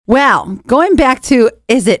Well, going back to,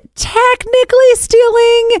 is it technically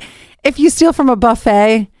stealing if you steal from a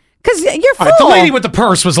buffet? Because you're full. The lady with the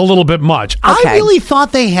purse was a little bit much. Okay. I really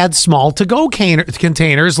thought they had small to-go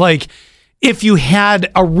containers. Like, if you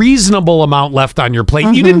had a reasonable amount left on your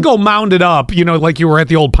plate, you didn't go mound it up, like you were at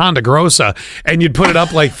the old Ponta Grossa, and you'd put it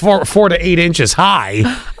up like 4 to 8 inches high.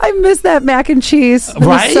 I miss that mac and cheese. It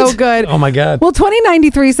was so good. Oh, my God. Well,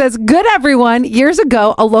 2093 says, good everyone. Years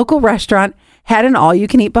ago, a local restaurant had an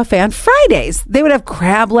all-you-can-eat buffet on Fridays. They would have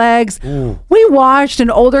crab legs. Ooh. We watched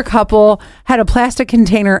an older couple had a plastic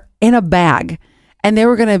container in a bag, and they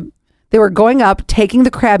were going up, taking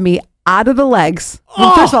the crab meat out of the legs.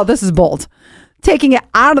 Well, first of all, this is bold. Taking it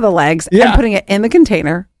out of the legs and putting it in the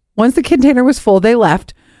container. Once the container was full, they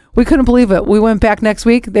left. We couldn't believe it. We went back next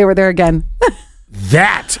week. They were there again.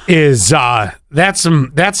 That's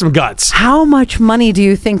some guts. How much money do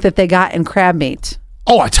you think that they got in crab meat?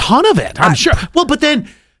 Oh, a ton of it, I'm sure. Well, but then,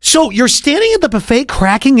 so you're standing at the buffet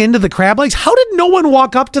cracking into the crab legs. How did no one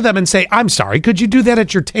walk up to them and say, I'm sorry, could you do that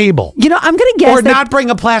at your table? I'm going to guess. Or not bring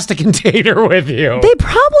a plastic container with you. They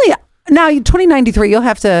probably, now 2093, you'll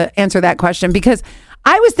have to answer that question, because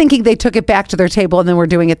I was thinking they took it back to their table and then we're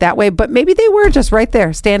doing it that way, but maybe they were just right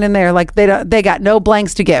there, standing there like they got no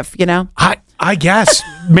blanks to give, I guess.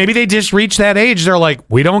 Maybe they just reached that age. They're like,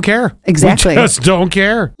 we don't care. Exactly. We just don't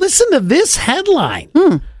care. Listen to this headline.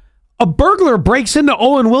 A burglar breaks into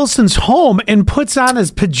Owen Wilson's home and puts on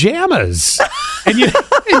his pajamas. and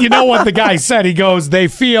you know what the guy said? He goes, they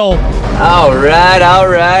feel... All right.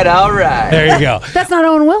 There you go. That's not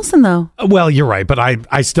Owen Wilson, though. Well, you're right, but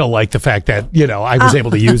I still like the fact that, I was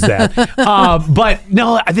able to use that. But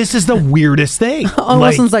no, this is the weirdest thing. Owen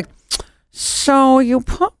Wilson's like... So you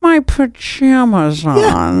put my pajamas on.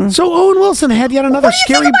 Yeah. So Owen Wilson had yet another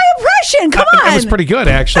scary... What do you think of my impression? Come on. It was pretty good,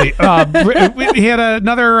 actually. He had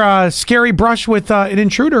another scary brush with an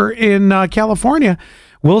intruder in California.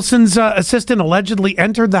 Wilson's assistant allegedly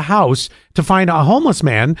entered the house to find a homeless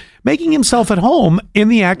man making himself at home in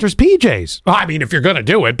the actor's PJs. Well, I mean, if you're going to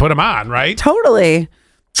do it, put him on, right? Totally.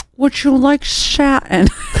 Would you like satin?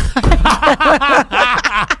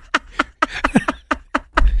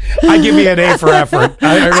 I give you an A for effort.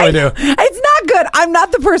 I really do. It's not good. I'm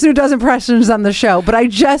not the person who does impressions on the show, but I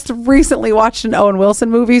just recently watched an Owen Wilson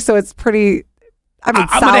movie, so it's pretty,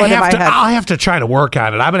 solid in my head. I'll have to try to work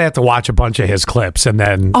on it. I'm going to have to watch a bunch of his clips and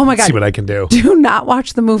then see what I can do. Do not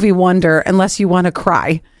watch the movie Wonder unless you want to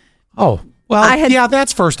cry. Oh, well,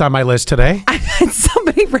 that's first on my list today. I had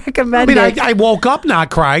somebody recommend it. I woke up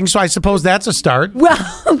not crying, so I suppose that's a start.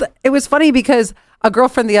 Well, it was funny because a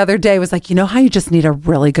girlfriend the other day was like, you know how you just need a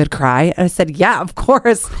really good cry? And I said, yeah, of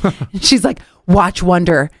course. And she's like, watch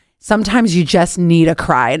Wonder. Sometimes you just need a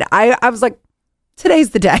cry. And I was like,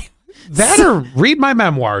 today's the day. Or read my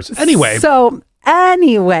memoirs. Anyway,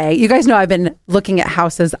 you guys know I've been looking at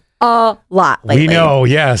houses a lot lately. We know,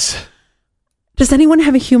 yes. Does anyone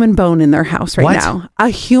have a human bone in their house right now? A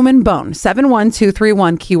human bone.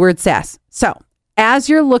 71231, keyword sass. So as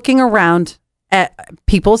you're looking around at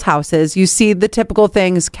people's houses, you see the typical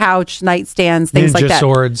things: couch, nightstands, things like that. Ninja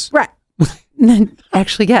swords. Right.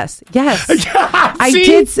 Actually, yes. I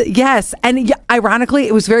did. Yes. And ironically,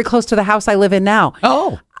 it was very close to the house I live in now.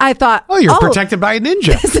 Oh. I thought, you're protected by a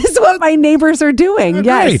ninja. This is what my neighbors are doing. Oh,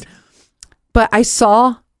 yes. great. But I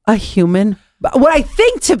saw what I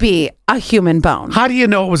think to be a human bone. How do you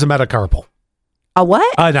know it was a metacarpal? A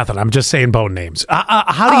what? Nothing. I'm just saying bone names.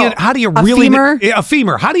 How do you really... femur? A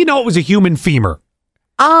femur. How do you know it was a human femur?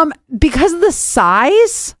 Because of the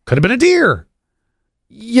size. Could have been a deer.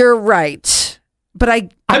 You're right.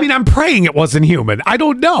 But I'm praying it wasn't human. I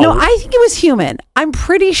don't know. No, I think it was human. I'm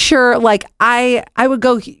pretty sure, I would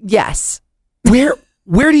go, yes.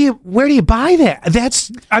 Where do you buy that?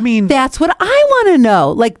 That's what I want to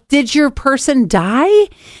know. Did your person die?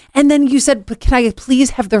 And then you said, but can I please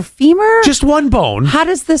have their femur? Just one bone. How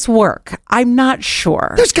does this work? I'm not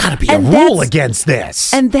sure. There's got to be a rule against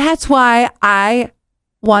this. And that's why I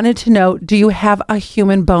wanted to know, do you have a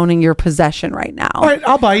human bone in your possession right now? All right,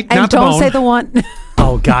 I'll bite. And not the don't bone. say the one.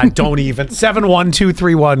 Oh, God, don't even.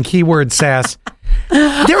 71231, keyword sass.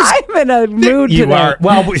 I'm in a mood today. You are.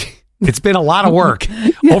 Well, it's been a lot of work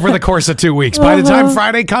over the course of 2 weeks. By the time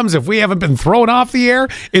Friday comes, if we haven't been thrown off the air,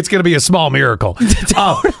 it's going to be a small miracle.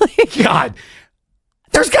 Totally. God.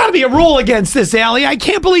 There's got to be a rule against this, Allie. I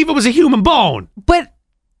can't believe it was a human bone. But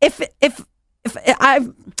if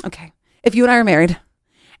you and I are married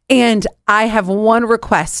and I have one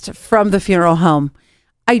request from the funeral home,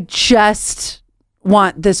 I just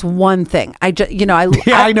want this one thing.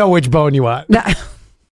 I know which bone you want.